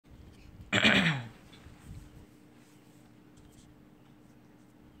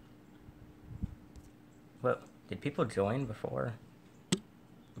Well, did people join before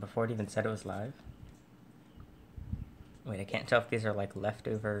it even said it was live? Wait, I can't tell if these are like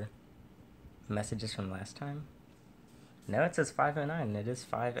leftover messages from last time. No, it says 5:09, and it is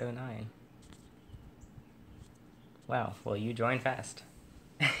 5:09. Wow, well, you joined fast.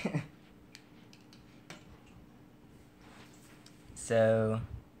 So,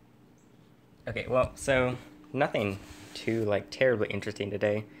 okay, well, so nothing too like terribly interesting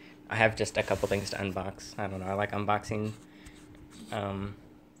today. I have just a couple things to unbox. I don't know, I like unboxing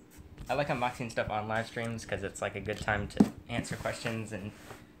stuff on live streams because it's like a good time to answer questions and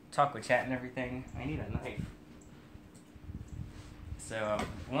talk with chat and everything. I need a knife. So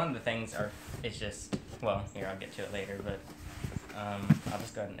one of the things is just, well, here, I'll get to it later, but I'll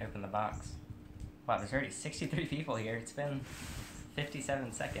just go ahead and open the box. Wow, there's already 63 people here. It's been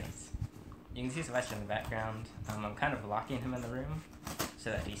 57 seconds. You can see Sylvester in the background. I'm kind of locking him in the room so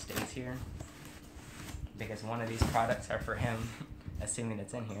that he stays here, because one of these products are for him, assuming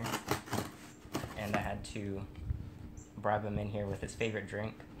it's in here. And I had to bribe him in here with his favorite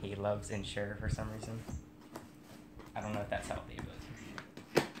drink. He loves Ensure for some reason. I don't know if that's healthy, but...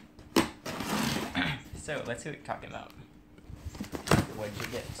 So, let's see what you're talking about. What'd you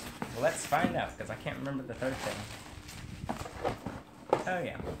get? Well, let's find out, because I can't remember the third thing. Oh,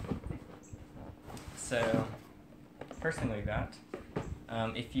 yeah. So, first thing we got,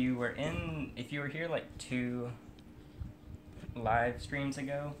 if you were here like 2 live streams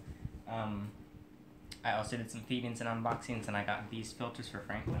ago, I also did some feedings and unboxings, and I got these filters for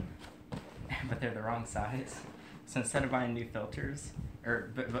Franklin, but they're the wrong size. So instead of buying new filters,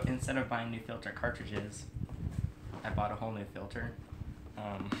 but instead of buying new filter cartridges, I bought a whole new filter.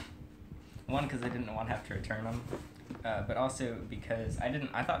 One, because I didn't want to have to return them, but also because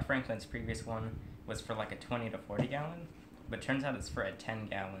I thought Franklin's previous one was for like a 20 to 40 gallon, but turns out it's for a 10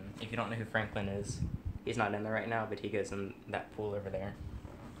 gallon. If you don't know who Franklin is, he's not in there right now, but he goes in that pool over there.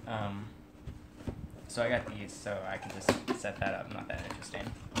 So I got these so I can just set that up, not that interesting.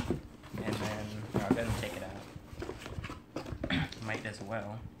 And then I'll go ahead and take it out. Might as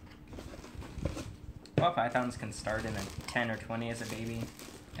well. Ball pythons can start in a 10 or 20 as a baby,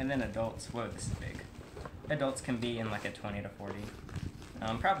 and then adults, whoa, this is big. Adults can be in like a 20 to 40.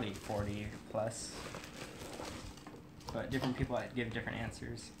 Probably 40 plus. But different people give different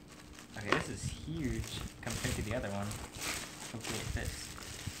answers. Okay, this is huge compared to the other one. Hopefully it fits.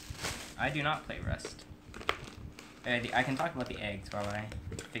 I do not play Rust. I can talk about the eggs while I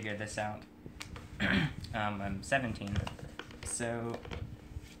figure this out. I'm 17, so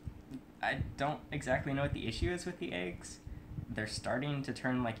I don't exactly know what the issue is with the eggs. They're starting to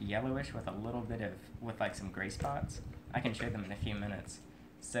turn like yellowish with a little bit of, with like some gray spots. I can show them in a few minutes.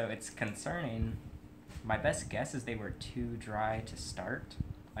 So it's concerning. My best guess is they were too dry to start.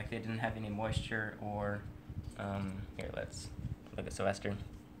 Like they didn't have any moisture or, here, let's look at Sylvester.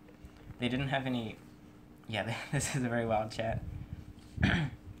 They didn't have any, yeah, this is a very wild chat.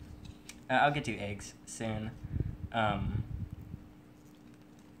 I'll get to eggs soon.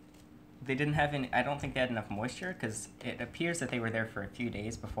 They didn't have any, I don't think they had enough moisture, because it appears that they were there for a few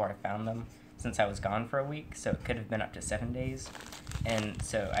days before I found them, since I was gone for a week, so it could have been up to 7 days. And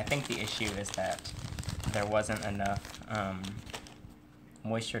so I think the issue is that there wasn't enough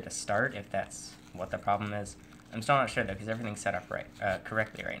moisture to start, if that's what the problem is. I'm still not sure though, because everything's set up right,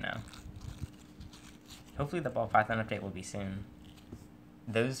 correctly right now. Hopefully the ball python update will be soon.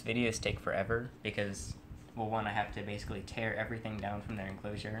 Those videos take forever because, well, one, I have to basically tear everything down from their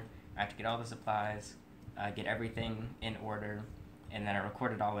enclosure. I have to get all the supplies, get everything in order, and then I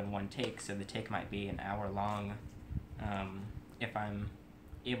record it all in one take, so the take might be an hour long. If I'm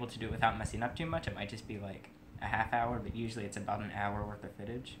able to do it without messing up too much, it might just be like a half hour, but usually it's about an hour worth of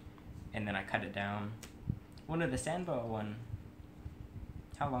footage, and then I cut it down. One of the sandboa one,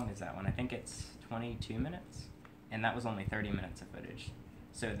 how long is that one? I think it's 22 minutes, and that was only 30 minutes of footage,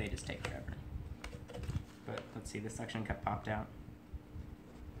 so they just take forever. But let's see, this section got popped out.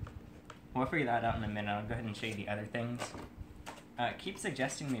 We'll figure that out in a minute. I'll go ahead and show you the other things. Keep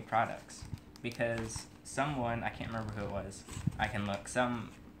suggesting me products, because someone, I can't remember who it was, I can look,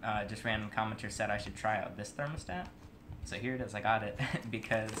 some just random commenter said I should try out this thermostat. So here it is, I got it,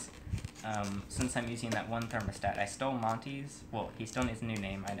 because since I'm using that one thermostat, I stole Monty's, well, he still needs a new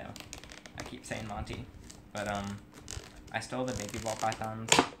name, I know. I keep saying Monty, but I stole the baby ball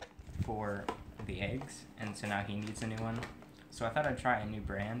pythons for the eggs, and so now he needs a new one. So I thought I'd try a new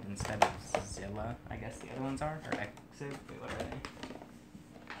brand instead of Zilla, I guess the other ones are, or Exo, wait, what are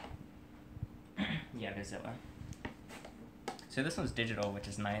they? Yeah, they're Zilla. So this one's digital, which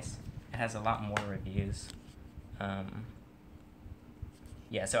is nice. It has a lot more reviews.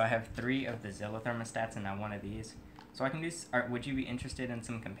 Yeah, so I have 3 of the Zillow thermostats and now 1 of these. So I can do, would you be interested in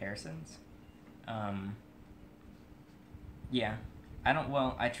some comparisons? Yeah.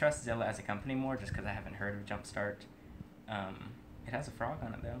 I trust Zillow as a company more just because I haven't heard of Jumpstart. It has a frog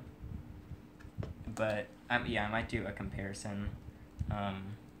on it though. But, yeah, I might do a comparison.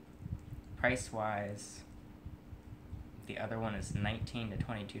 Price-wise, the other one is $19 to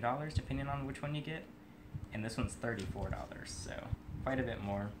 $22 depending on which one you get. And this one's $34, so quite a bit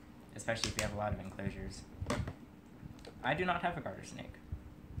more, especially if you have a lot of enclosures. I do not have a garter snake.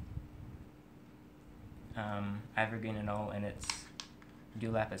 I have a green anole and its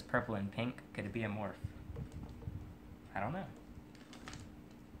dewlap is purple and pink. Could it be a morph? I don't know.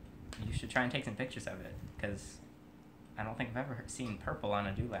 You should try and take some pictures of it, because I don't think I've ever seen purple on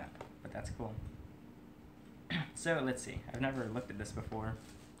a dewlap, but that's cool. So let's see. I've never looked at this before.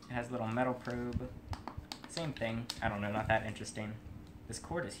 It has a little metal probe. Same thing. I don't know, not that interesting. This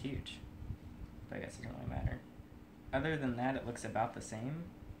cord is huge, but I guess it doesn't really matter. Other than that, it looks about the same.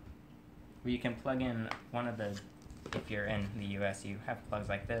 Where you can plug in one of the, if you're in the US, you have plugs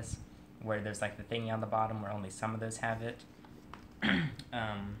like this, where there's like the thingy on the bottom where only some of those have it.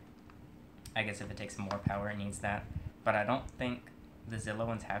 I guess if it takes more power, it needs that. But I don't think the Zillow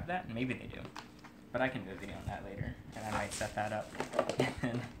ones have that. Maybe they do. But I can do a video on that later, and I might set that up. And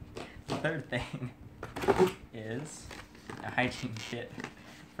then the third thing is a hygiene kit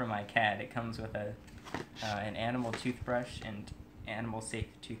for my cat. It comes with an animal toothbrush and animal safe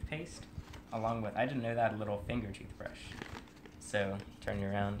toothpaste, along with, I didn't know that, a little finger toothbrush. So, turn you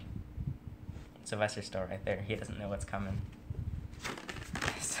around. Sylvester's store right there. He doesn't know what's coming.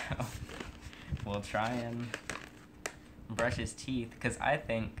 So, we'll try and brush his teeth, because I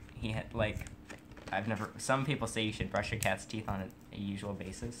think he had, like, some people say you should brush your cat's teeth on a usual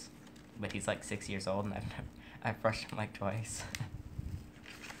basis, but he's like 6 years old and I've brushed him like twice.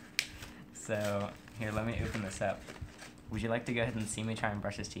 So, here, let me open this up. Would you like to go ahead and see me try and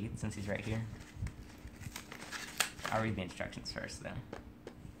brush his teeth since he's right here? I'll read the instructions first, though.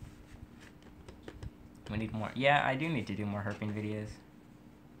 We need more. Yeah, I do need to do more herping videos.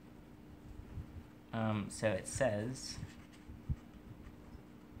 So it says,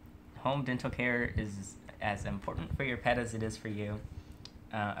 home dental care is as important for your pet as it is for you.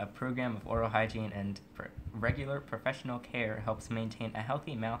 A program of oral hygiene and regular professional care helps maintain a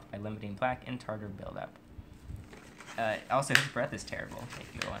healthy mouth by limiting plaque and tartar buildup. Also, his breath is terrible, if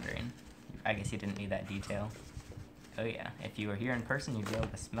you were wondering. I guess you didn't need that detail. Oh yeah, if you were here in person, you'd be able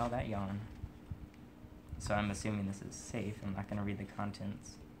to smell that yawn. So I'm assuming this is safe. I'm not going to read the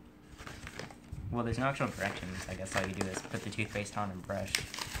contents. Well, there's no actual directions. I guess all you do is put the toothpaste on and brush.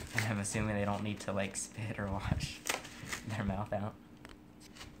 And I'm assuming they don't need to, like, spit or wash their mouth out.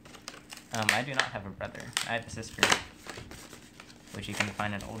 I do not have a brother. I have a sister, which you can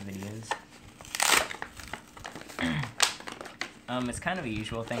find in old videos. It's kind of a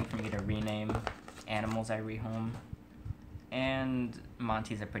usual thing for me to rename animals I rehome. And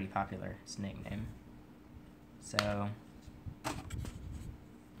Monty's a pretty popular snake name. So,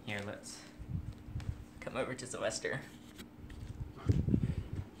 here, let's come over to Sylvester.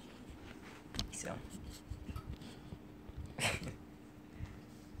 So,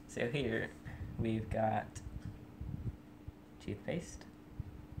 so here we've got toothpaste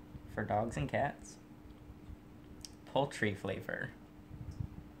for dogs and cats. Poultry flavor.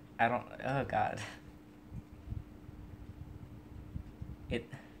 Oh god. It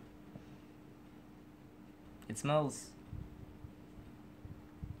smells,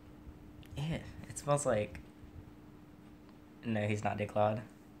 it smells like, no, he's not declawed.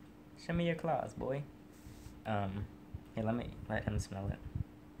 Show me your claws, boy. Here, let him smell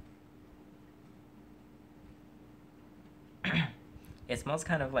it. It smells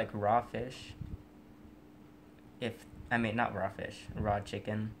kind of like raw fish. Not raw fish, raw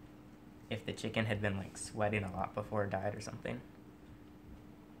chicken. If the chicken had been, like, sweating a lot before it died or something.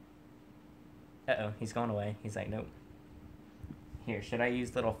 Uh-oh, he's going away. He's like, nope. Here, should I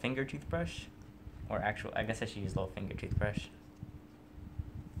use little finger toothbrush? Or actual, I guess I should use little finger toothbrush.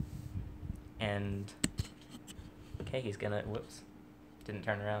 And, okay, he's gonna, whoops, didn't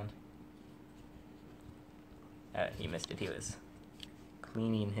turn around. He missed it. He was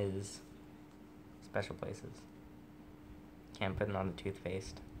cleaning his special places. Can't put it on the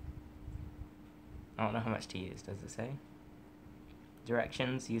toothpaste. I don't know how much to use. Does it say?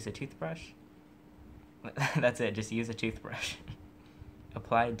 Directions, use a toothbrush. That's it, just use a toothbrush.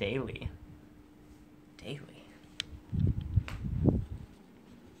 Apply daily. Daily.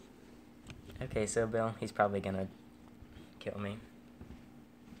 Okay, so Bill, he's probably gonna kill me.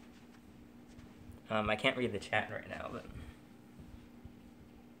 I can't read the chat right now, but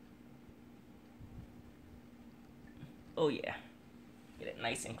Oh yeah. Get it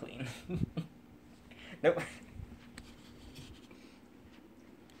nice and clean. Nope.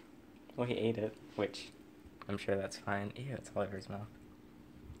 Well, he ate it, which I'm sure that's fine. Ew, it's all over his mouth.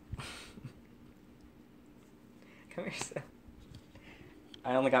 Come here, Seth.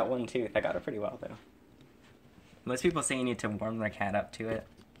 I only got one tooth. I got it pretty well, though. Most people say you need to warm their cat up to it,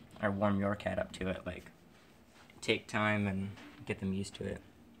 or warm your cat up to it, like, take time and get them used to it.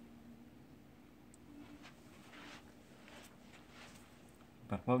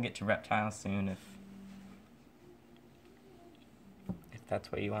 But we'll get to reptiles soon if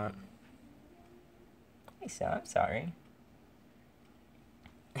that's what you want. Hey, so I'm sorry.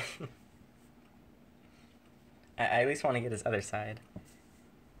 I at least want to get his other side.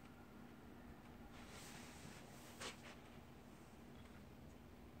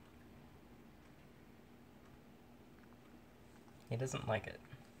 He doesn't like it,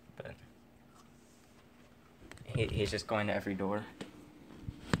 but he's just going to every door.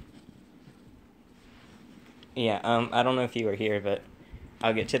 Yeah, I don't know if you were here, but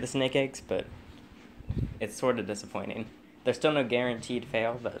I'll get to the snake eggs, but it's sort of disappointing. There's still no guaranteed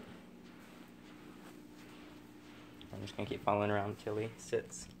fail, but I'm just going to keep following around until he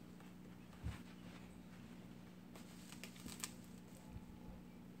sits.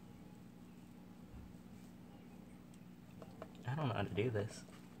 I don't know how to do this.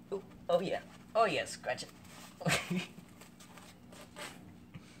 Ooh, oh yeah. Oh yeah, scratch it.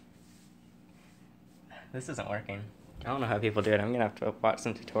 This isn't working. I don't know how people do it. I'm going to have to watch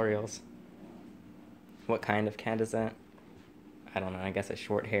some tutorials. What kind of cat is that? I don't know. I guess a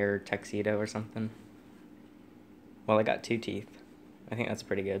short hair tuxedo or something. Well, I got 2 teeth. I think that's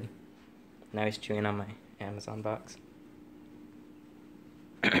pretty good. Now he's chewing on my Amazon box.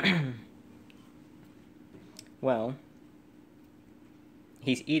 Well,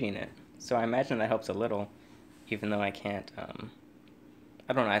 he's eating it. So I imagine that helps a little, even though I can't,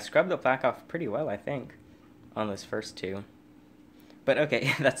 I don't know. I scrubbed the plaque off pretty well, I think, on those first 2. But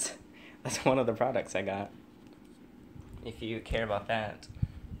okay, that's one of the products I got, if you care about that.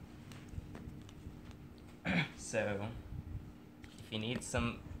 So, if you need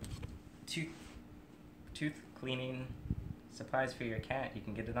some tooth cleaning supplies for your cat, you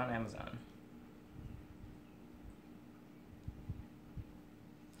can get it on Amazon.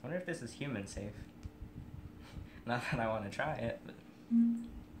 I wonder if this is human safe. Not that I want to try it, but...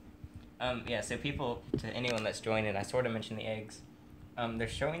 yeah, so to anyone that's joining, I sort of mentioned the eggs. They're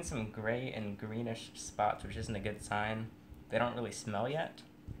showing some gray and greenish spots, which isn't a good sign. They don't really smell yet,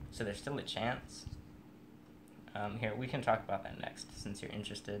 so there's still a chance. Here, we can talk about that next, since you're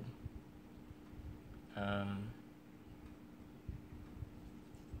interested.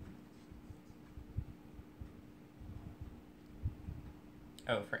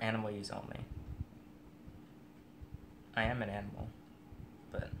 Oh, for animal use only. I am an animal,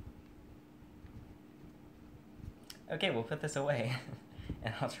 but... Okay, we'll put this away,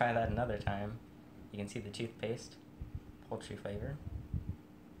 and I'll try that another time. You can see the toothpaste, poultry flavor.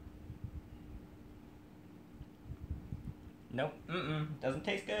 Nope, doesn't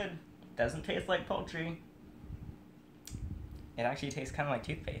taste good. Doesn't taste like poultry. It actually tastes kind of like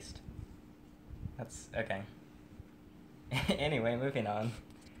toothpaste. That's, okay. Anyway, moving on.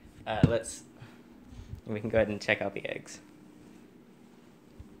 We can go ahead and check out the eggs.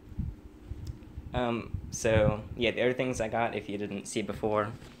 So, yeah, the other things I got, if you didn't see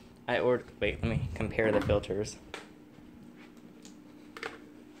before, I ordered, wait, let me compare the filters.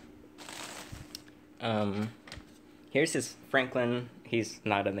 Here's his Franklin. He's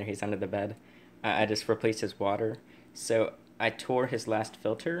not in there, he's under the bed. I just replaced his water. So, I tore his last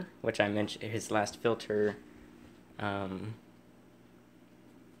filter, which I mentioned, his last filter,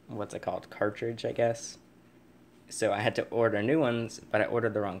 what's it called? Cartridge, I guess. So, I had to order new ones, but I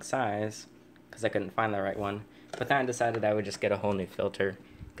ordered the wrong size, because I couldn't find the right one. But then I decided I would just get a whole new filter,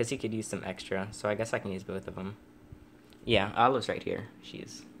 because he could use some extra, so I guess I can use both of them. Yeah, Olive's right here.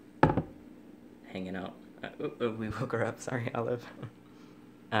 She's hanging out. We woke her up. Sorry, Olive.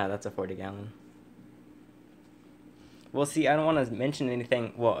 That's a 40-gallon. Well, see, I don't want to mention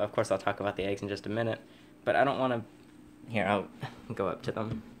anything. Well, of course, I'll talk about the eggs in just a minute, but I don't want to... Here, I'll go up to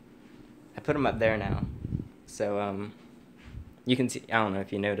them. I put them up there now. So, you can see, I don't know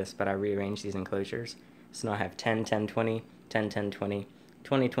if you noticed, but I rearranged these enclosures. So now I have 10, 10, 20, 10, 10, 20,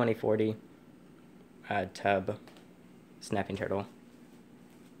 20, 20, 40, tub, snapping turtle.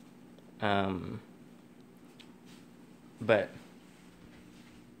 But,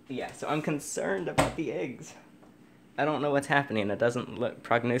 yeah, so I'm concerned about the eggs. I don't know what's happening. It doesn't look,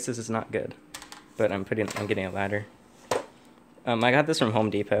 prognosis is not good. But I'm getting a ladder. I got this from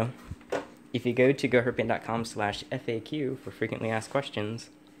Home Depot. if you go to GoHerping.com/FAQ for frequently asked questions,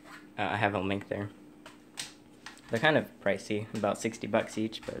 I have a link there. They're kind of pricey, about $60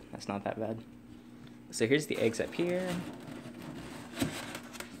 each, but that's not that bad. So here's the eggs up here.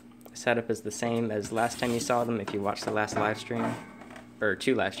 Setup is the same as last time you saw them if you watched the last live stream, or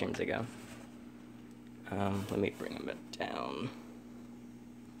 2 live streams ago. Let me bring them down.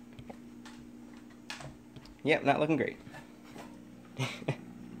 Yep, not looking great.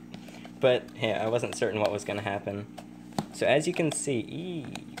 But yeah, I wasn't certain what was gonna happen. So as you can see,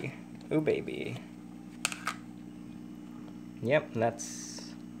 oh baby. Yep,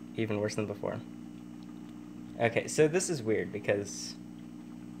 that's even worse than before. Okay, so this is weird because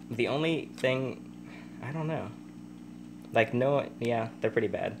the only thing, I don't know. Like, no, yeah, they're pretty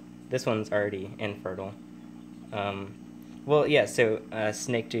bad. This one's already infertile. Well, yeah, so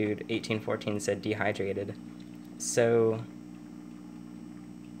Snake Dude 1814 said dehydrated. So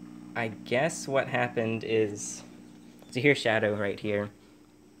I guess what happened is, so here's Shadow right here.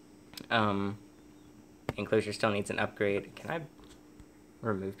 Enclosure still needs an upgrade. Can I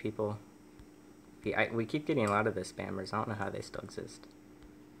remove people? We keep getting a lot of the spammers. I don't know how they still exist.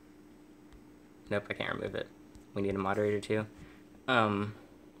 Nope, I can't remove it. We need a moderator too.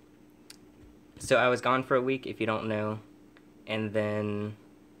 So I was gone for a week, if you don't know, and then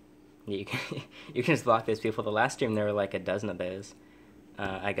you can you can just block those people. The last stream there were like a dozen of those.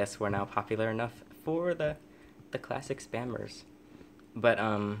 I guess we're now popular enough for the classic spammers. But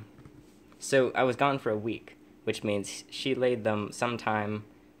so I was gone for a week, which means she laid them sometime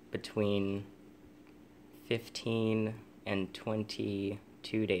between 15 and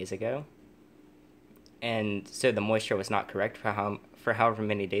 22 days ago. And so the moisture was not correct for however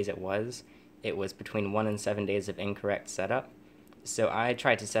many days it was. It was between 1 and 7 days of incorrect setup. So I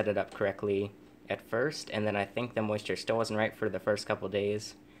tried to set it up correctly at first, and then I think the moisture still wasn't right for the first couple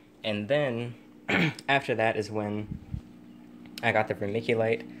days. And then after that is when I got the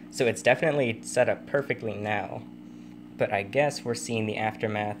vermiculite. So it's definitely set up perfectly now. But I guess we're seeing the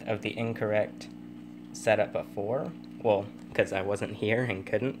aftermath of the incorrect setup before. Well, because I wasn't here and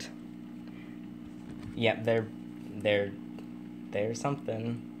couldn't. Yep, there's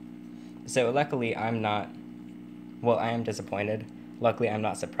something. So luckily I'm not, well, I am disappointed. Luckily I'm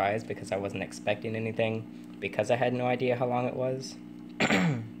not surprised because I wasn't expecting anything, because I had no idea how long it was.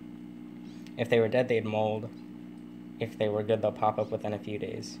 If they were dead, they'd mold. If they were good, they'll pop up within a few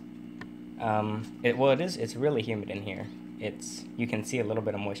days. It's really humid in here. You can see a little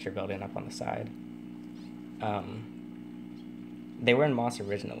bit of moisture building up on the side. They were in moss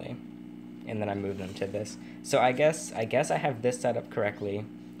originally, and then I moved them to this. So I guess I have this set up correctly,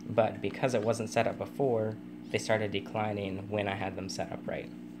 but because it wasn't set up before, they started declining when I had them set up right.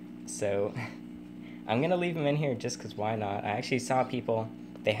 So I'm going to leave them in here just because why not? I actually saw people,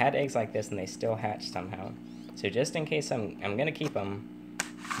 they had eggs like this and they still hatched somehow. So just in case, I'm going to keep them,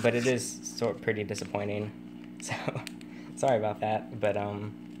 but it is pretty disappointing. So sorry about that, but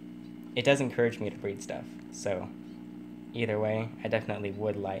it does encourage me to breed stuff. So either way, I definitely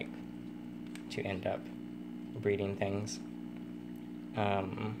would like to end up breeding things.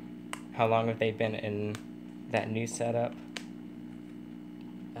 How long have they been in that new setup?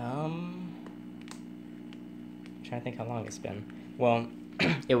 I'm trying to think how long it's been. Well,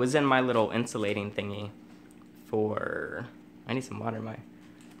 it was in my little insulating thingy for, I need some water, I'm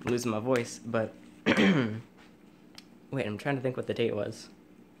losing my voice, but wait, I'm trying to think what the date was.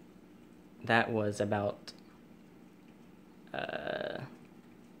 That was about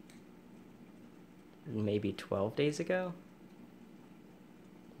maybe 12 days ago,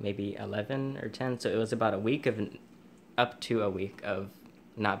 maybe 11 or 10. So it was about up to a week of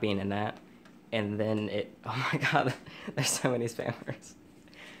not being in that. And then oh my god, there's so many spammers.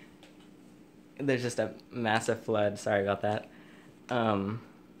 There's just a massive flood. Sorry about that.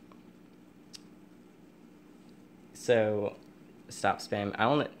 So stop spam.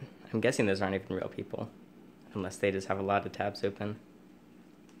 I'm guessing those aren't even real people, unless they just have a lot of tabs open.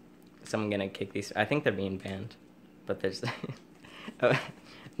 So I'm gonna kick these. I think they're being banned, but there's oh,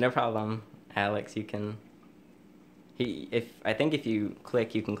 no problem, Alex. You can. I think if you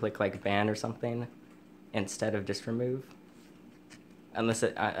click, you can click like ban or something instead of just remove. Unless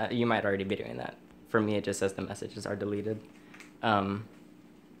you might already be doing that. For me, it just says the messages are deleted.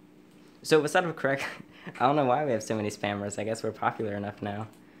 So was that correct? I don't know why we have so many spammers. I guess we're popular enough now.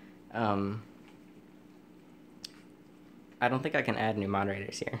 I don't think I can add new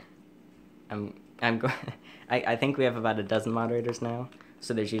moderators here. I think we have about a dozen moderators now,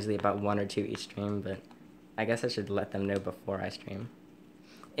 so there's usually about 1 or 2 each stream, but I guess I should let them know before I stream.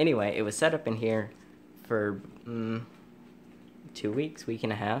 Anyway, it was set up in here for 2 weeks, week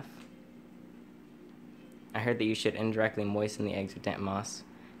and a half. I heard that you should indirectly moisten the eggs with damp moss.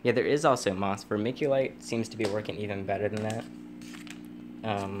 Yeah, there is also moss. Vermiculite seems to be working even better than that.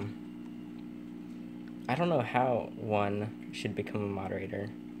 I don't know how one should become a moderator,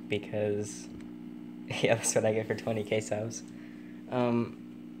 because yeah, that's what I get for 20k subs. And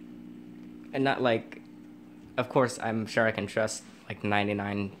not like, of course, I'm sure I can trust like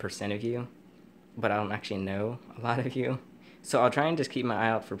 99% of you, but I don't actually know a lot of you. So I'll try and just keep my eye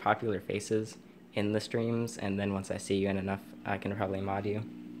out for popular faces in the streams, and then once I see you in enough, I can probably mod you.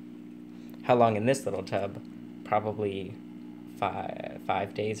 How long in this little tub? Probably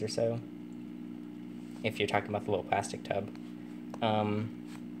five days or so, if you're talking about the little plastic tub.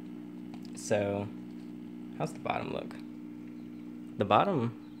 So how's the bottom look? The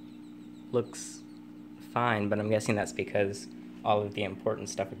bottom looks fine, but I'm guessing that's because all of the important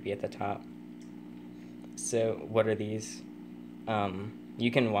stuff would be at the top. So what are these?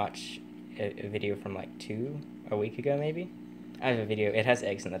 You can watch a video from like a week ago maybe. I have a video, it has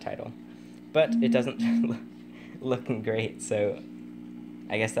eggs in the title, but it doesn't looking great, so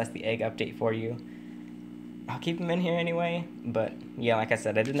I guess that's the egg update for you. I'll keep them in here anyway, but yeah, like I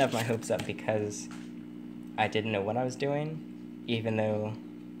said, I didn't have my hopes up because I didn't know what I was doing, even though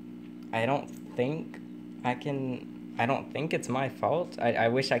I don't think it's my fault. I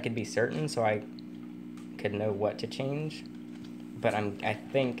wish I could be certain so I could know what to change, but I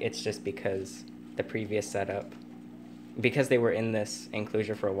think it's just because the previous setup, because they were in this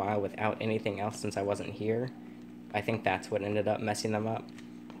enclosure for a while without anything else since I wasn't here, I think that's what ended up messing them up.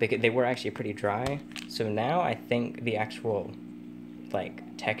 They were actually pretty dry, so now I think the actual like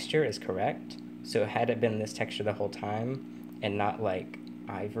texture is correct. So had it been this texture the whole time and not like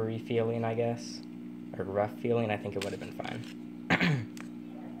ivory feeling, I guess, or rough feeling, I think it would have been fine.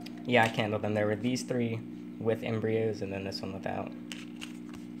 Yeah, I candled them. There were these 3 with embryos and then this one without.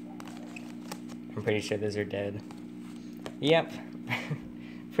 I'm pretty sure those are dead. Yep.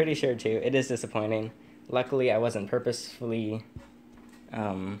 Pretty sure too. It is disappointing. Luckily, I wasn't purposefully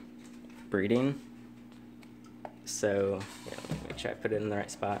breeding. So, yeah, let me make sure I put it in the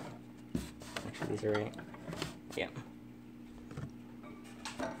right spot. Make sure these are right. Yeah.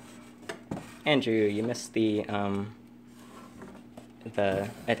 Andrew, you missed the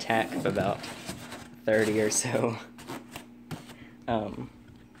attack of about 30 or so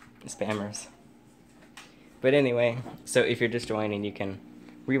spammers. But anyway, so if you're just joining, you can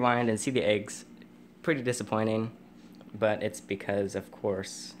rewind and see the eggs. Pretty disappointing, but it's because, of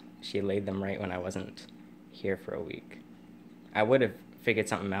course, she laid them right when I wasn't here for a week. I would have figured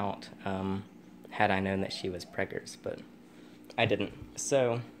something out had I known that she was preggers, but I didn't.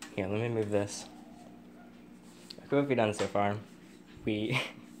 So, yeah, let me move this. What have we done so far? We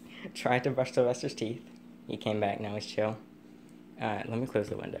tried to brush Sylvester's teeth. He came back, now he's chill. Let me close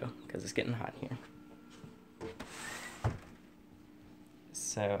the window, because it's getting hot here.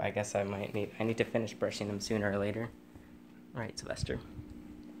 So I guess I need to finish brushing them sooner or later. Right, Sylvester.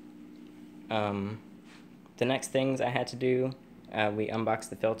 The next things I had to do, we unboxed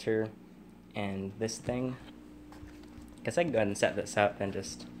the filter and this thing. Guess I can go ahead and set this up and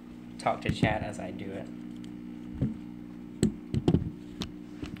just talk to chat as I do it.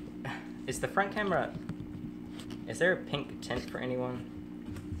 Is the front camera, is there a pink tint for anyone?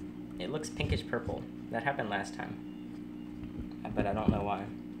 It looks pinkish purple. That happened last time, but I don't know why.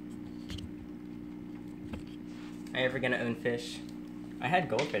 Am I ever gonna own fish? I had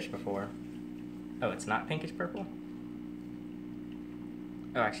goldfish before. Oh, it's not pinkish purple?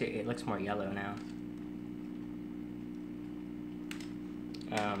 Oh, actually, it looks more yellow now.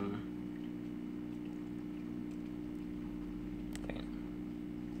 Wait.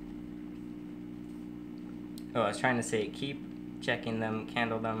 Oh, I was trying to say keep checking them,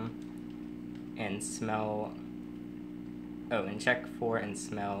 candle them, and smell. Oh, and check for and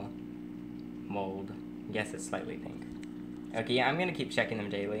smell mold. Yes, it's slightly pink. Okay, yeah, I'm gonna keep checking them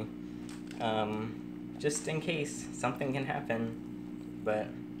daily. Just in case something can happen, but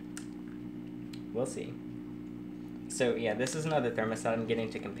we'll see. So yeah, this is another thermostat I'm getting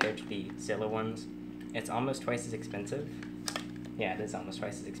to compare to the Zilla ones. It's almost twice as expensive. Yeah, it is almost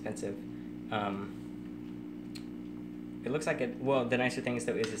twice as expensive. It looks like well, the nicer thing is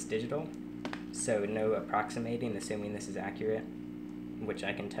though is it's digital, so no approximating, assuming this is accurate, which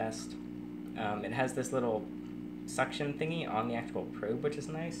I can test. It has this little suction thingy on the actual probe, which is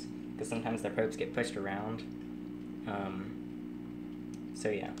nice, because sometimes the probes get pushed around. So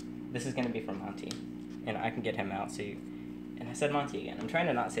yeah, this is going to be from Monty, and I can get him out, so and I said Monty again. I'm trying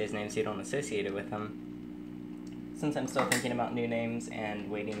to not say his name so you don't associate it with him, since I'm still thinking about new names and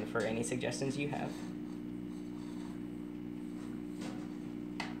waiting for any suggestions you have.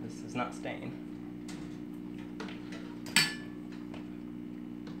 This is not staying.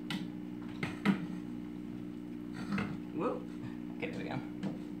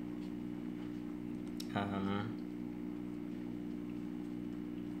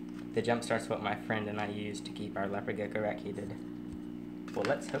 The jump start's what my friend and I used to keep our leopard gecko rack heated. Well,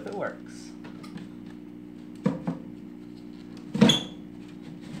 let's hope it works.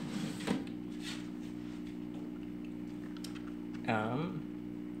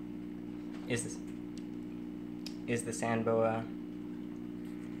 Is the sand boa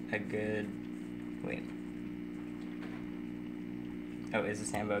a good, wait. Oh, is the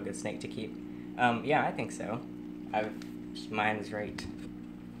sand boa a good snake to keep? Yeah, I think so. Mine is right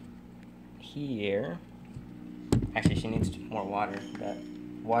here. Actually, she needs more water. That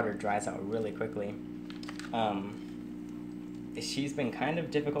water dries out really quickly. She's been kind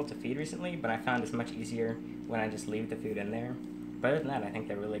of difficult to feed recently, but I found it's much easier when I just leave the food in there. But other than that, I think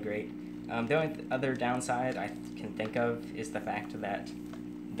they're really great. The only other downside I can think of is the fact that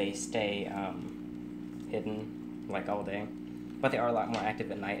they stay hidden like all day. But they are a lot more active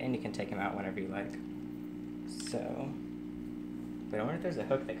at night, and you can take them out whenever you like. So, but I wonder if there's a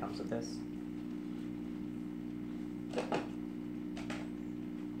hook that comes with this.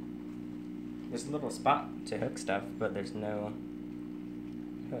 There's a little spot to hook stuff, but there's no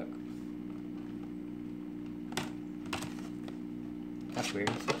hook. That's weird.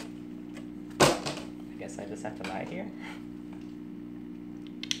 I guess I just have to lie here.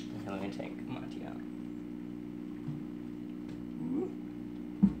 Okay, let me take Monty out.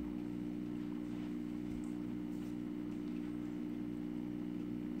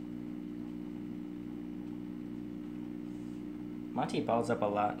 Monty balls up a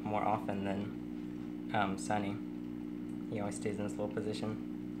lot more often than Sunny. He always stays in this little position.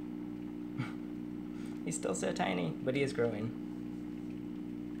 He's still so tiny, but he is growing.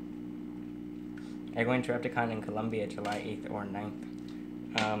 Are you going to Repticon in Columbia July 8th or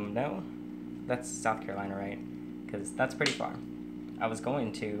 9th? No, that's South Carolina, right? Because that's pretty far. I was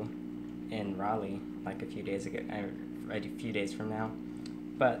going to in Raleigh like a few days from now,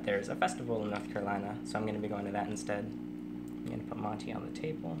 but there's a festival in North Carolina, so I'm going to be going to that instead. I'm going to put Monty on the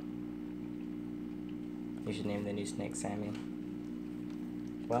table. You should name the new snake Sammy.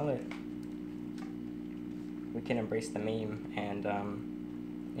 Well, we can embrace the meme, and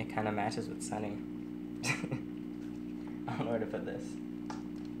it kind of matches with Sunny. I don't know where to put this.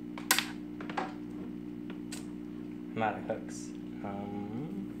 I'm out of hooks. I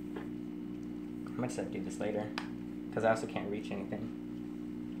might just have to do this later, because I also can't reach anything.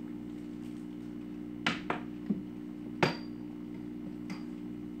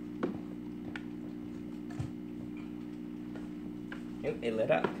 Nope, it lit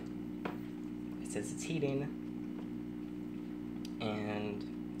up. It says it's heating, and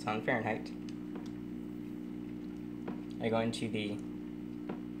it's on Fahrenheit. I'm going to the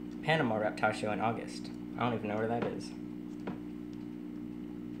Panama Reptile Show in August. I don't even know where that is.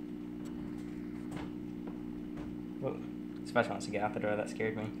 Whoa, Special wants to get out the door, that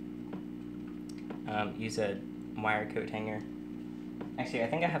scared me. Use a wire coat hanger. Actually, I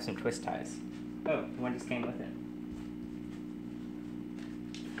think I have some twist ties. Oh, one just came with it.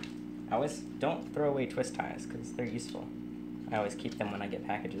 I always don't throw away twist ties because they're useful. I always keep them when I get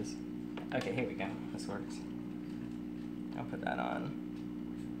packages. Okay, here we go. This works. I'll put that on.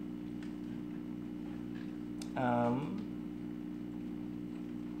 I'm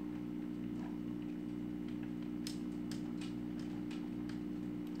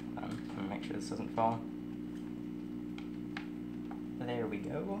gonna make sure this doesn't fall. There we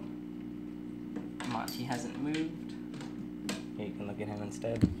go. Monty hasn't moved. Here, you can look at him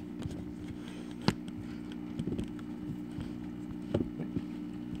instead.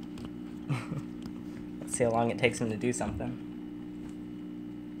 Let's see how long it takes him to do something.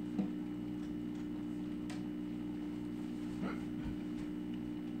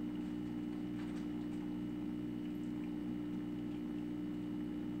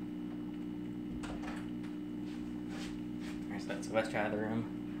 So let's try the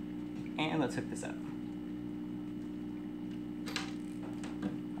room, and let's hook this up.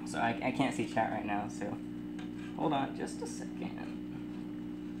 So I can't see chat right now, so hold on just a second.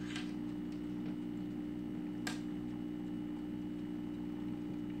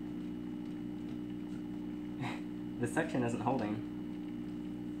 The suction isn't holding.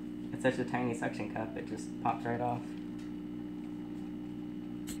 It's such a tiny suction cup, it just pops right off.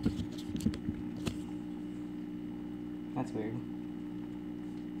 That's weird.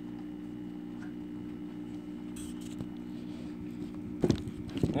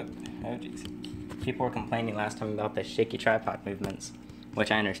 Oh jeez. People were complaining last time about the shaky tripod movements,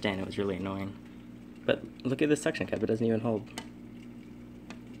 which I understand, it was really annoying. But look at this suction cup, it doesn't even hold.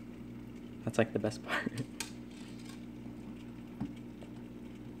 That's like the best part.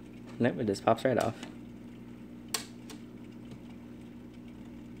 Nope, it just pops right off.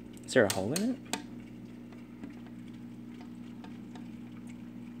 Is there a hole in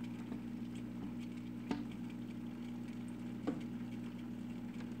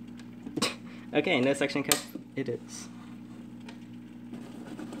it? Okay, no suction cup it is.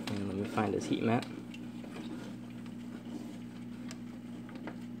 And let me find his heat mat.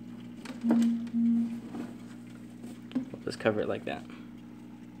 We'll just cover it like that.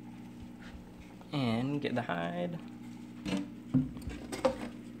 And get the hide.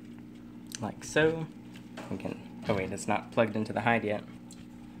 Like so. We can, oh wait, it's not plugged into the hide yet.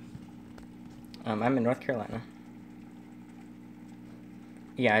 I'm in North Carolina.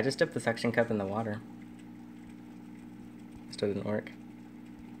 Yeah, I just dipped the suction cup in the water. Still didn't work.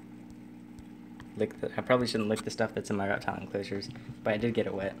 I probably shouldn't lick the stuff that's in my reptile enclosures, but I did get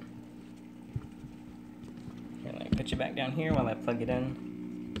it wet. Here, let me put you back down here while I plug it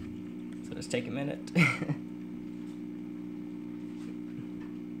in. So just take a minute.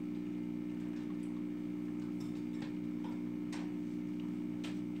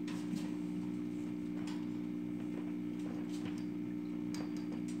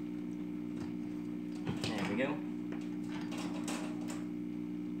 There we go.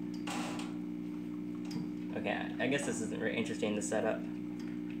 Okay, I guess this isn't very interesting to set up,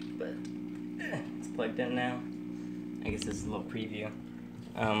 but it's plugged in now. I guess this is a little preview.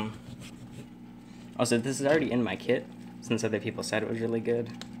 Also, this is already in my kit, since other people said it was really good.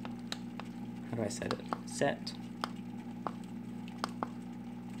 How do I set it? Set.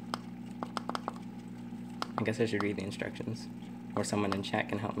 I guess I should read the instructions, or someone in chat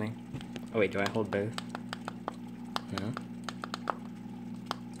can help me. Oh wait, do I hold both? No?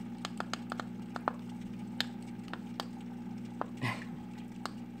 I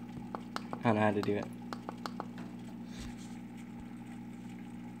don't know how to do it.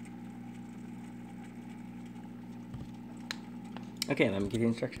 Okay, let me give you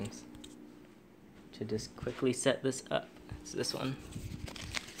instructions. To just quickly set this up. It's this one.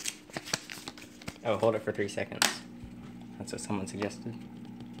 Oh, hold it for 3 seconds. That's what someone suggested.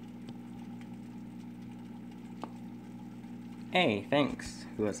 Hey, thanks.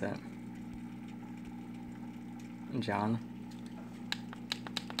 Who was that? John.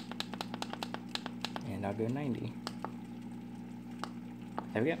 And I'll go 90.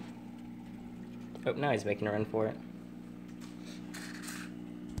 There we go. Oh, now he's making a run for it.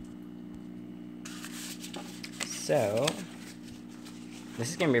 So, this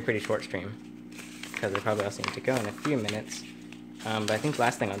is going to be a pretty short stream, because I probably also need to go in a few minutes. But I think the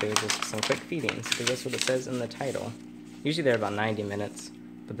last thing I'll do is just some quick feedings, because that's what it says in the title. Usually they're about 90 minutes,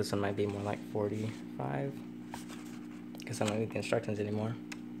 but this one might be more like 45, because I don't read the instructions anymore.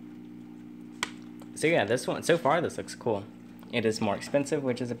 So yeah, this one, so far this looks cool. It is more expensive,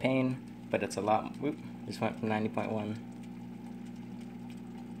 which is a pain, but it's a lot, whoop, just went from 90.1.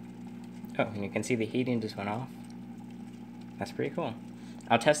 Oh, and you can see the heating just went off. That's pretty cool.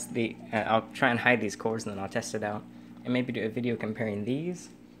 I'll test the, I'll try and hide these cores and then I'll test it out. And maybe do a video comparing these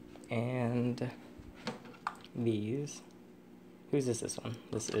and these. Whose is this one?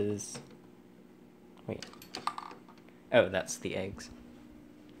 This is, wait. Oh, that's the eggs.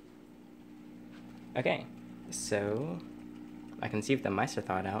 Okay, so I can see if the mice are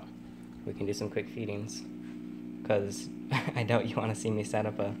thawed out. We can do some quick feedings. Because I doubt you want to see me set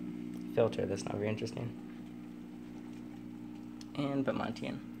up a filter. That's not very interesting. And but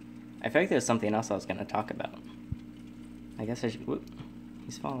Montian. I feel like there's something else I was going to talk about. I guess I should, whoop,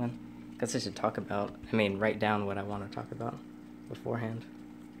 he's falling. Guess I should talk about, write down what I want to talk about beforehand.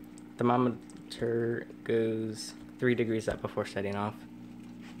 Thermometer goes 3 degrees up before shutting off.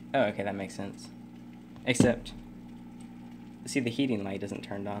 Oh, okay, that makes sense. Except, see, the heating light isn't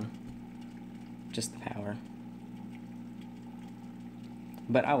turned on. Just the power.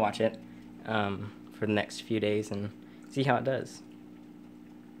 But I'll watch it for the next few days and see how it does.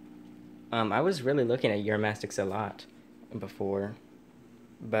 I was really looking at Uromastics a lot before,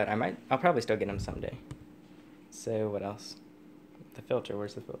 but I'll probably still get them someday. So what else? The filter,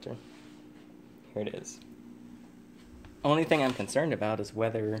 where's the filter? Here it is. Only thing I'm concerned about is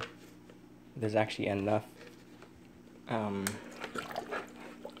whether there's actually enough,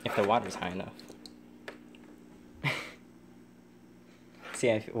 if the water's high enough.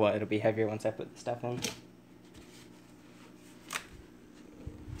 See, well, it'll be heavier once I put the stuff in.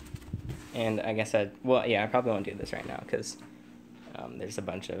 And I guess I probably won't do this right now because there's a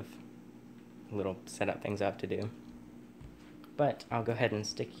bunch of little setup things I have to do. But I'll go ahead and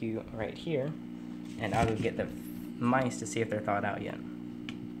stick you right here, and I'll go get the mice to see if they're thawed out yet.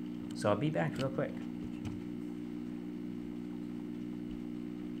 So I'll be back real quick.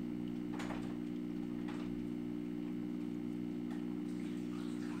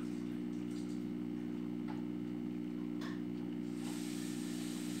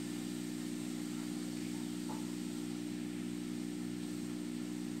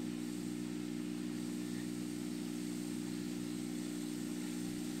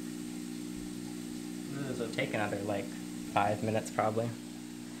 it'll take another like 5 minutes probably.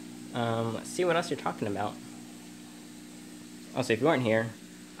 Let's see what else you're talking about. Also, if you weren't here,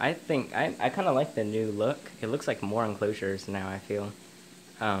 I think I kind of like the new look. It looks like more enclosures now, I feel.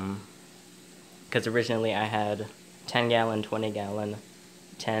 Because originally I had 10 gallon, 20 gallon,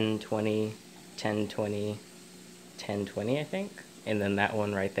 10, 20, 10, 20, 10, 20, I think. And then that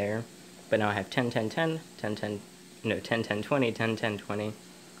one right there. But now I have 10, 10, 10, 10, 10, no, 10, 10, 20, 10, 10, 20,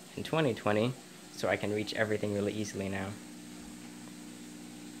 and 20, 20. So I can reach everything really easily now.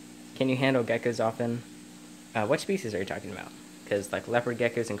 Can you handle geckos often? What species are you talking about? Because like leopard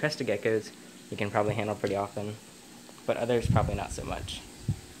geckos and crested geckos, you can probably handle pretty often. But others, probably not so much.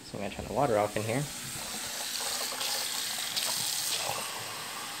 So I'm going to turn the water off in here.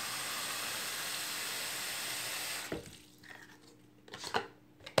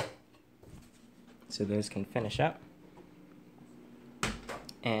 So those can finish up.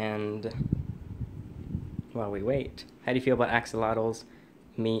 And while we wait, how do you feel about axolotls?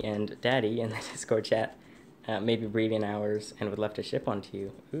 Me and Daddy in the Discord chat, maybe breeding hours, and would love to ship one to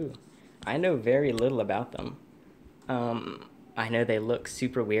you. Ooh, I know very little about them. I know they look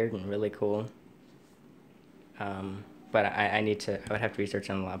super weird and really cool. But I would have to research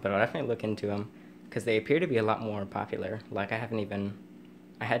them a lot, but I'll definitely look into them, because they appear to be a lot more popular. Like, I hadn't even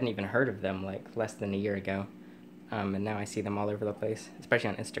heard of them, like, less than a year ago. And now I see them all over the place, especially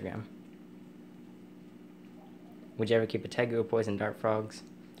on Instagram. Would you ever keep a tegu or poison dart frogs?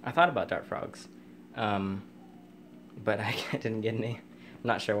 I thought about dart frogs, but I didn't get any. I'm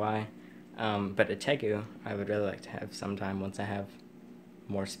not sure why. But a tegu, I would really like to have sometime once I have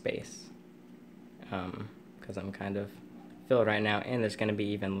more space. Because I'm kind of filled right now, and there's going to be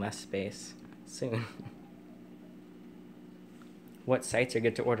even less space soon. What sites are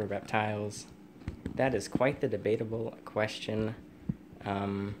good to order reptiles? That is quite the debatable question.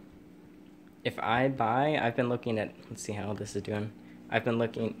 If I buy, I've been looking at, let's see how this is doing. I've been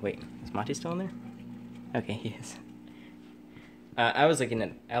looking, wait, is Monty still in there? Okay, he is. I was looking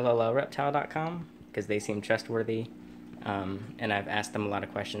at llreptile.com because they seem trustworthy. And I've asked them a lot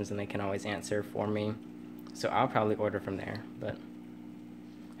of questions and they can always answer for me. So I'll probably order from there, but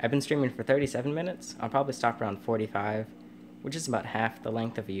I've been streaming for 37 minutes. I'll probably stop around 45, which is about half the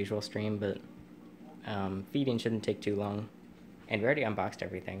length of a usual stream, but feeding shouldn't take too long. And we already unboxed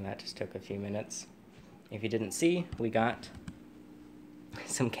everything. That just took a few minutes. If you didn't see, we got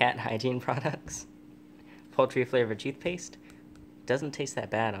some cat hygiene products. Poultry flavored toothpaste. Doesn't taste that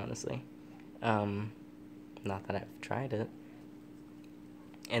bad, honestly. Not that I've tried it.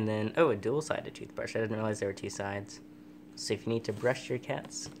 And then, oh, a dual-sided toothbrush. I didn't realize there were two sides. So if you need to brush your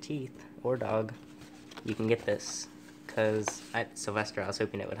cat's teeth, or dog, you can get this. Because Sylvester, I was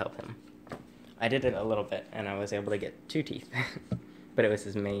hoping it would help him. I did it a little bit, and I was able to get 2 teeth. But it was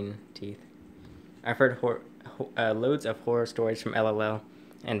his main teeth. I've heard loads of horror stories from LLL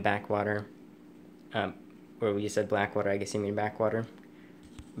and Backwater. Where you said Blackwater, I guess you mean Backwater.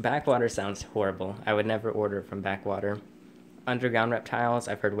 Backwater sounds horrible. I would never order from Backwater. Underground Reptiles,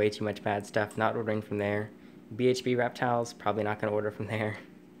 I've heard way too much bad stuff. Not ordering from there. BHB Reptiles, probably not going to order from there.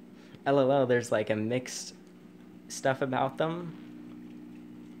 LLL, there's like a mixed stuff about them.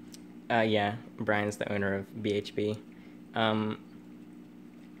 Yeah, Brian's the owner of BHB. I'm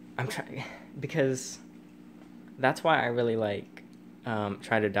trying, because that's why I really like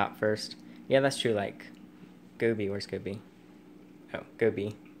try to adopt first. Yeah, that's true, like Gobi, where's Gobi? Oh,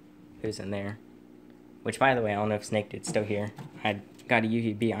 Gobi, who's in there? Which, by the way, I don't know if Snake Dude's still here. I got a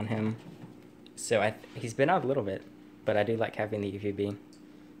UVB on him. So he's been out a little bit, but I do like having the UVB.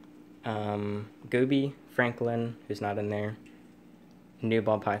 Gobi, Franklin, who's not in there, New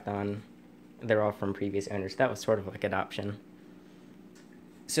Ball Python, they're all from previous owners. That was sort of like adoption.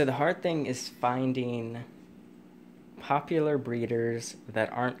 So the hard thing is finding popular breeders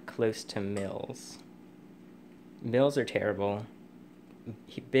that aren't close to mills. Mills are terrible.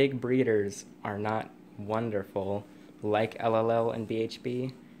 Big breeders are not wonderful, like LLL and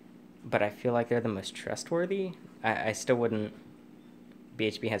BHB, but I feel like they're the most trustworthy. I still wouldn't.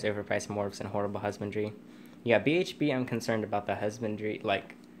 BHB has overpriced morphs and horrible husbandry. Yeah, BHB, I'm concerned about the husbandry.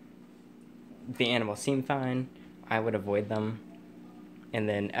 Like, the animals seem fine. I would avoid them. And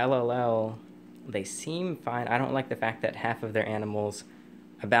then LLL, they seem fine. I don't like the fact that about half of their animals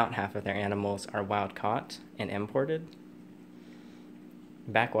are wild caught and imported.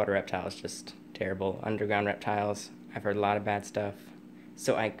 Backwater Reptiles, just terrible. Underground Reptiles, I've heard a lot of bad stuff.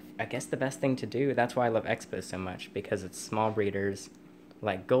 So I guess the best thing to do, that's why I love Expos so much, because it's small breeders,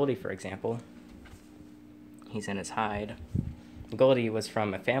 like Goldie, for example. He's in his hide. Goldie was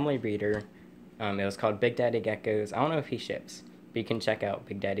from a family breeder. It was called Big Daddy Geckos. I don't know if he ships, But you can check out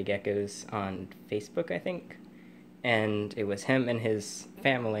Big Daddy Geckos on Facebook, I think. And it was him and his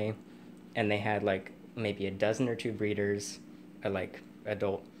family, and they had like maybe a dozen or two breeders, or like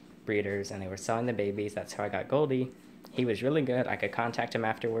adult breeders, and they were selling the babies. That's how I got Goldie. He was really good. I could contact him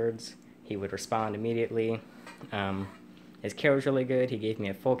afterwards. He would respond immediately. His care was really good. He gave me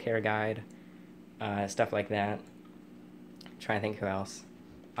a full care guide, stuff like that. Trying to think who else.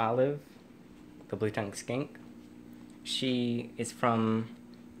 Olive, the blue-tongued skink. She is from,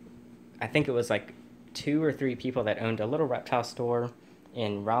 I think it was like 2 or 3 people that owned a little reptile store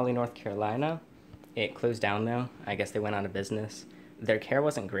in Raleigh, North Carolina. It closed down though. I guess they went out of business. Their care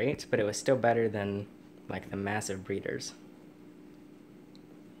wasn't great, but it was still better than like the massive breeders.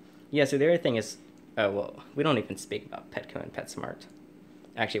 Yeah, so the other thing is, well, we don't even speak about Petco and PetSmart.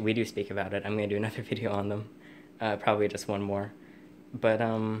 Actually, we do speak about it. I'm going to do another video on them. Probably just one more. But,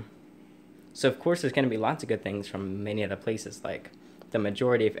 so of course there's going to be lots of good things from many other places, like the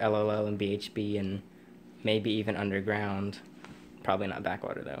majority of LLL and BHB and maybe even underground. Probably not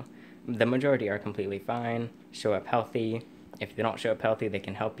backwater though. The majority are completely fine, show up healthy. If they don't show up healthy, they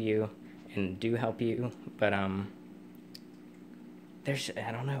can help you and do help you. But, there's,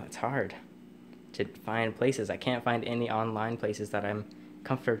 I don't know, it's hard to find places. I can't find any online places that I'm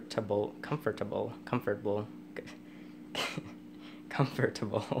comfortable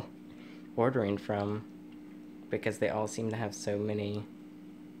ordering from, because they all seem to have so many,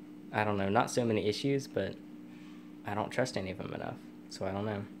 I don't know, not so many issues, but I don't trust any of them enough, so I don't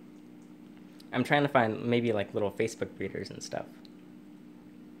know. I'm trying to find maybe like little Facebook breeders and stuff.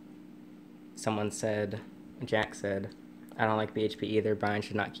 Someone said, Jack said, I don't like BHP either. Brian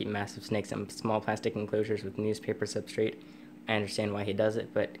should not keep massive snakes in small plastic enclosures with newspaper substrate. I understand why he does it,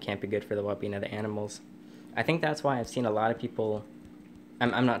 but it can't be good for the well-being of the animals. I think that's why I've seen a lot of people,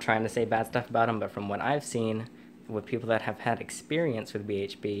 I'm not trying to say bad stuff about them, but from what I've seen with people that have had experience with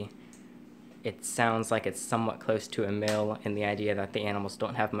BHB, it sounds like it's somewhat close to a mill in the idea that the animals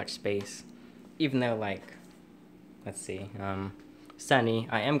don't have much space. Even though, like, let's see, Sunny,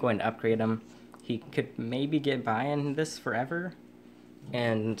 I am going to upgrade him. He could maybe get by in this forever.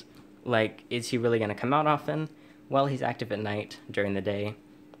 And, like, is he really going to come out often? Well, he's active at night. During the day,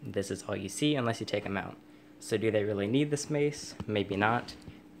 this is all you see unless you take him out. So do they really need the space? Maybe not.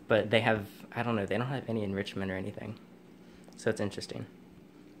 But they have, I don't know, they don't have any enrichment or anything. So it's interesting.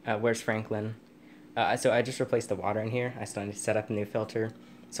 Where's Franklin? So I just replaced the water in here. I still need to set up a new filter.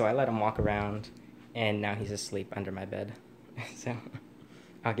 So I let him walk around, and now he's asleep under my bed. So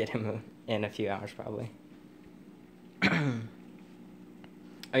I'll get him in a few hours probably. Oh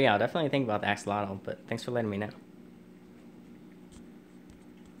yeah, I'll definitely think about the axolotl, but thanks for letting me know.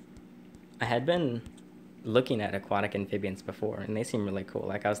 I had been looking at aquatic amphibians before, and they seem really cool.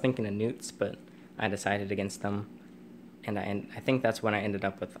 Like, I was thinking of newts, but I decided against them. And I think that's when I ended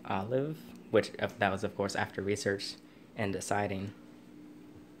up with Olive, which that was, of course, after research and deciding.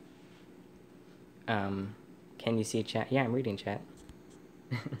 Can you see chat? Yeah, I'm reading chat.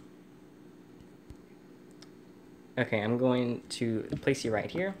 Okay, I'm going to place you right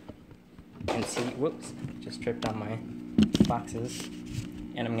here and see, whoops, just tripped on my boxes.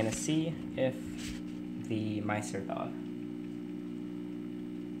 And I'm gonna see if the mice are thawed.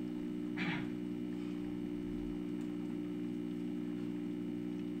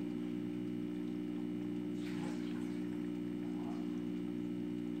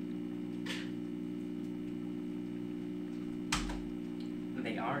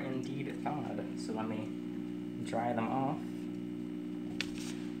 They are indeed thawed, so let me dry them off.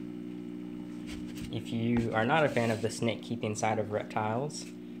 If you are not a fan of the snake keeping side of reptiles,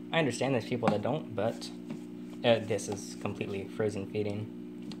 I understand there's people that don't, but this is completely frozen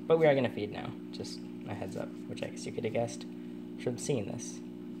feeding. But we are going to feed now, just a heads up, which I guess you could have guessed from seeing this.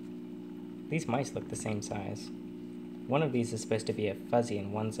 These mice look the same size. One of these is supposed to be a fuzzy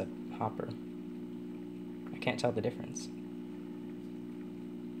and one's a hopper. I can't tell the difference.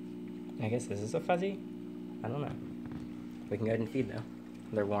 I guess this is a fuzzy? I don't know. We can go ahead and feed though.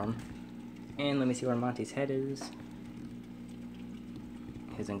 They're warm. And let me see where Monty's head is.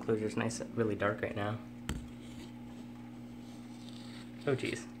 His enclosure's nice, really dark right now. Oh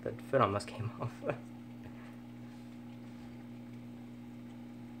geez, the foot almost came off.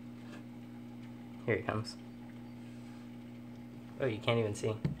 Here he comes. Oh, you can't even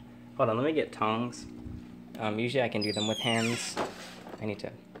see. Hold on, let me get tongs. Usually I can do them with hands. I need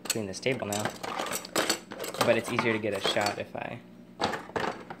to clean this table now. But it's easier to get a shot if I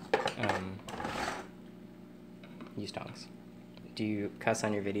use tongs. Do you cuss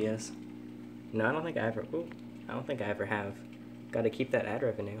on your videos? No, I don't think I ever. Ooh, I don't think I ever have. Got to keep that ad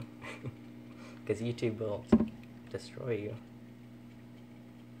revenue, because YouTube will destroy you.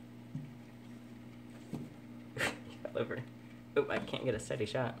 over. Oh, I can't get a steady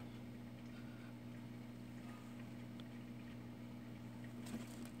shot.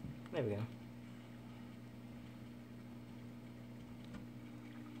 There we go.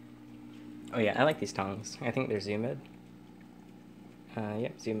 Oh yeah, I like these tongs. I think they're Zoomid.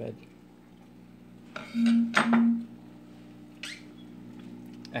 Yep, Zoomid.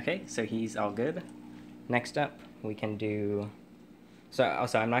 Okay, so he's all good. Next up, we can do... So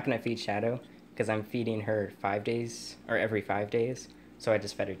also, I'm not going to feed Shadow, because I'm feeding her 5 days, or every 5 days. So I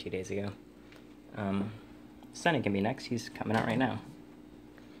just fed her 2 days ago. Sunny can be next. He's coming out right now.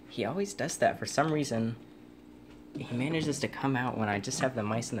 He always does that. For some reason, he manages to come out when I just have the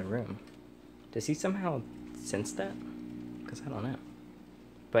mice in the room. Does he somehow sense that? Because I don't know.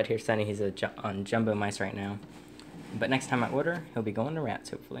 But here's Sunny. He's on jumbo mice right now. But next time I order, he'll be going to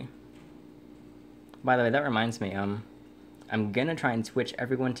rats, hopefully. By the way, that reminds me, I'm gonna try and switch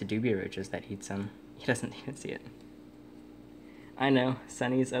everyone to doobie roaches that eats them. He doesn't even see it. I know,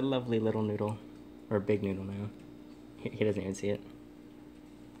 Sunny's a lovely little noodle. Or big noodle now. He doesn't even see it.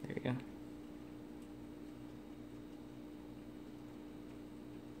 There we go.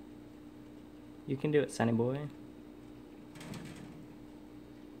 You can do it, Sunny boy.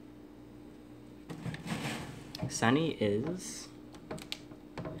 Sunny is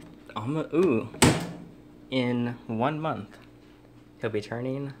almost, ooh, in 1 month, he'll be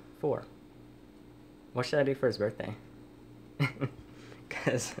turning 4. What should I do for his birthday?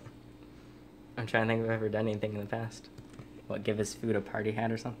 Because I'm trying to think if I've ever done anything in the past. What, give his food a party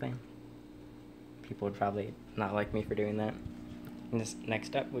hat or something? People would probably not like me for doing that. And just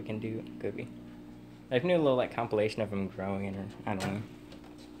next up, we can do Gobi. I can do a little like compilation of him growing, or I don't know.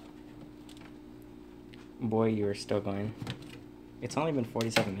 Boy, you are still going. It's only been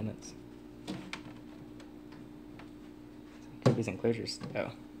 47 minutes. Gobi's enclosures. Oh,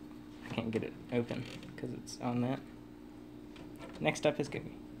 I can't get it open because it's on that. Next up is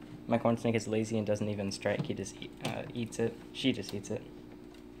Gobi. My corn snake is lazy and doesn't even strike. He just eats it. She just eats it.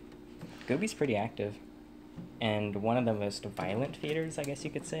 Gobi's pretty active, and one of the most violent feeders, I guess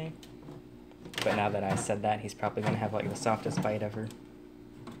you could say. But now that I said that, he's probably gonna have like the softest bite ever.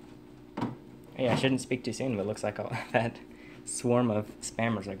 Yeah, I shouldn't speak too soon, but it looks like all that swarm of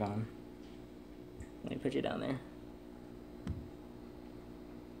spammers are gone. Let me put you down there.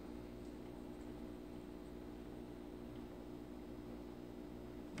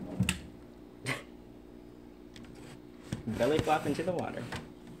 Belly flop into the water.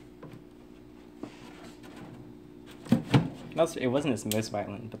 It wasn't his most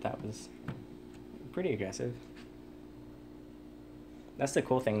violent, but that was pretty aggressive. That's the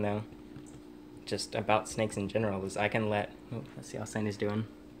cool thing, though, just about snakes in general, is I can let... Oh, let's see how Sunny's doing.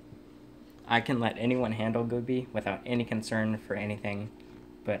 I can let anyone handle Gobi without any concern for anything,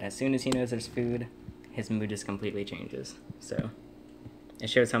 but as soon as he knows there's food, his mood just completely changes. So it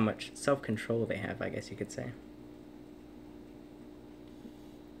shows how much self-control they have, I guess you could say.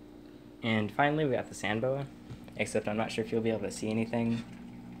 And finally, we got the sand boa, except I'm not sure if you'll be able to see anything,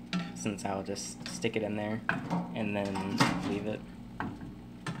 since I'll just stick it in there and then leave it.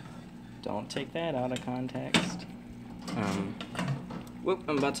 Don't take that out of context. Whoop,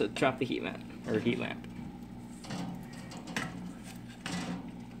 I'm about to drop the heat mat, or heat lamp.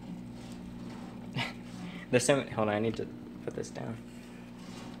 There's so many, hold on, I need to put this down.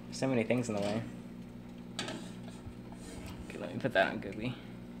 There's so many things in the way. Okay, let me put that on Gobi.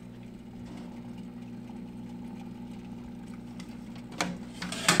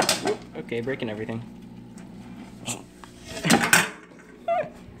 Okay, breaking everything.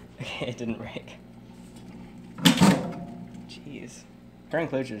 Okay, it didn't break. Jeez. Her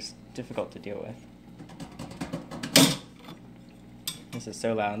enclosure's difficult to deal with. This is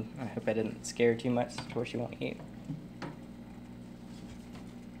so loud. I hope I didn't scare her too much to where she won't eat.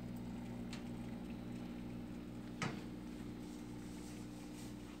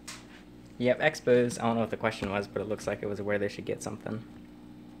 Yep, expos. I don't know what the question was, but it looks like it was where they should get something.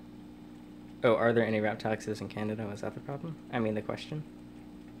 Oh, are there any reptiles in Canada? Was that the problem? I mean, the question?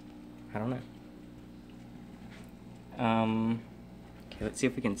 I don't know. Okay, let's see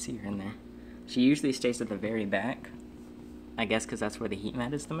if we can see her in there. She usually stays at the very back. I guess because that's where the heat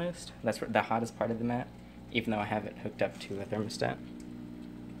mat is the most. That's where the hottest part of the mat, even though I have it hooked up to a thermostat.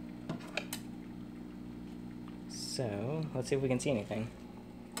 So, let's see if we can see anything.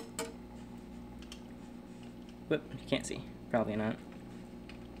 Whoop, you can't see. Probably not.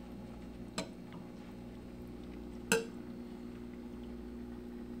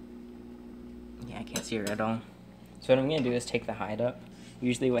 Yeah, I can't see her at all. So what I'm going to do is take the hide up.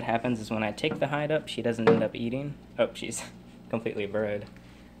 Usually what happens is when I take the hide up, she doesn't end up eating. Oh, she's completely burrowed.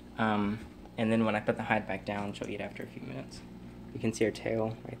 And then when I put the hide back down, she'll eat after a few minutes. You can see her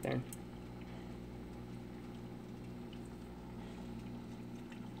tail right there.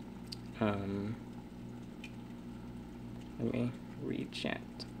 Let me read chat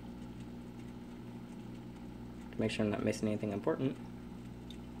to make sure I'm not missing anything important.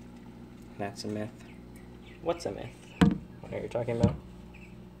 That's a myth. What's a myth? What are you talking about?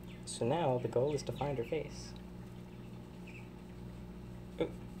 So now the goal is to find her face. Oh.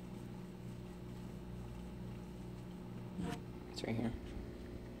 It's right here.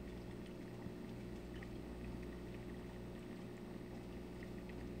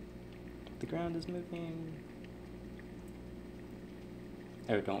 The ground is moving.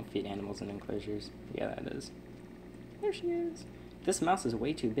 Oh, don't feed animals in enclosures. Yeah, that is. There she is. This mouse is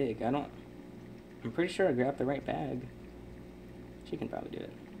way too big. I'm pretty sure I grabbed the right bag. She can probably do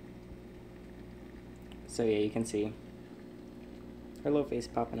it. So yeah, you can see her little face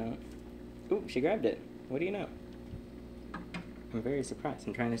popping out. Ooh, she grabbed it. What do you know? I'm very surprised.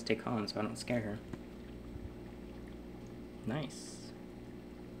 I'm trying to stay calm so I don't scare her. Nice.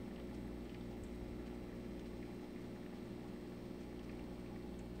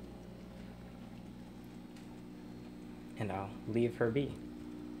 And I'll leave her be.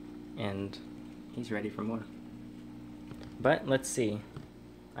 And he's ready for more. But let's see.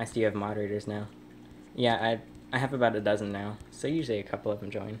 I see you have moderators now. Yeah, I have about a dozen now, so usually a couple of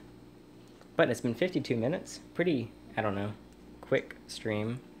them join. But it's been 52 minutes. Pretty, I don't know, quick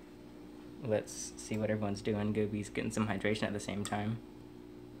stream. Let's see what everyone's doing. Gobi's getting some hydration at the same time.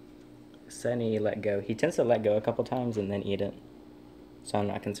 Sunny let go. He tends to let go a couple times and then eat it. So I'm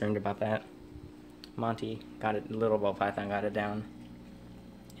not concerned about that. Monty got it, little ball python got it down.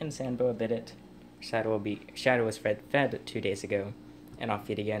 And Sandboa bit it. Shadow was fed 2 days ago, and I'll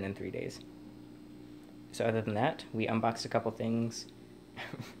feed again in 3 days. So other than that, we unboxed a couple things,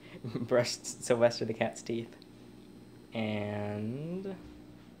 brushed Sylvester the cat's teeth, and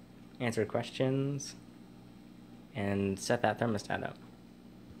answered questions, and set that thermostat up.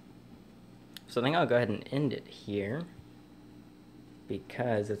 So I think I'll go ahead and end it here,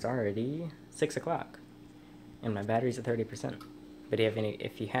 because it's already 6 o'clock, and my battery's at 30%. But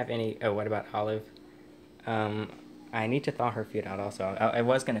if you have any, oh, what about Olive? I need to thaw her food out also. I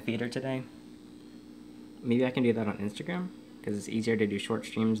was going to feed her today. Maybe I can do that on Instagram, because it's easier to do short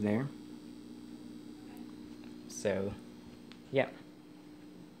streams there. So, yeah.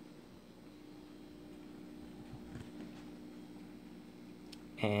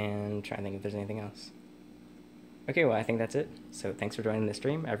 And try to think if there's anything else. Okay, well, I think that's it. So thanks for joining the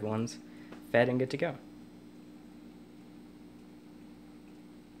stream. Everyone's fed and good to go.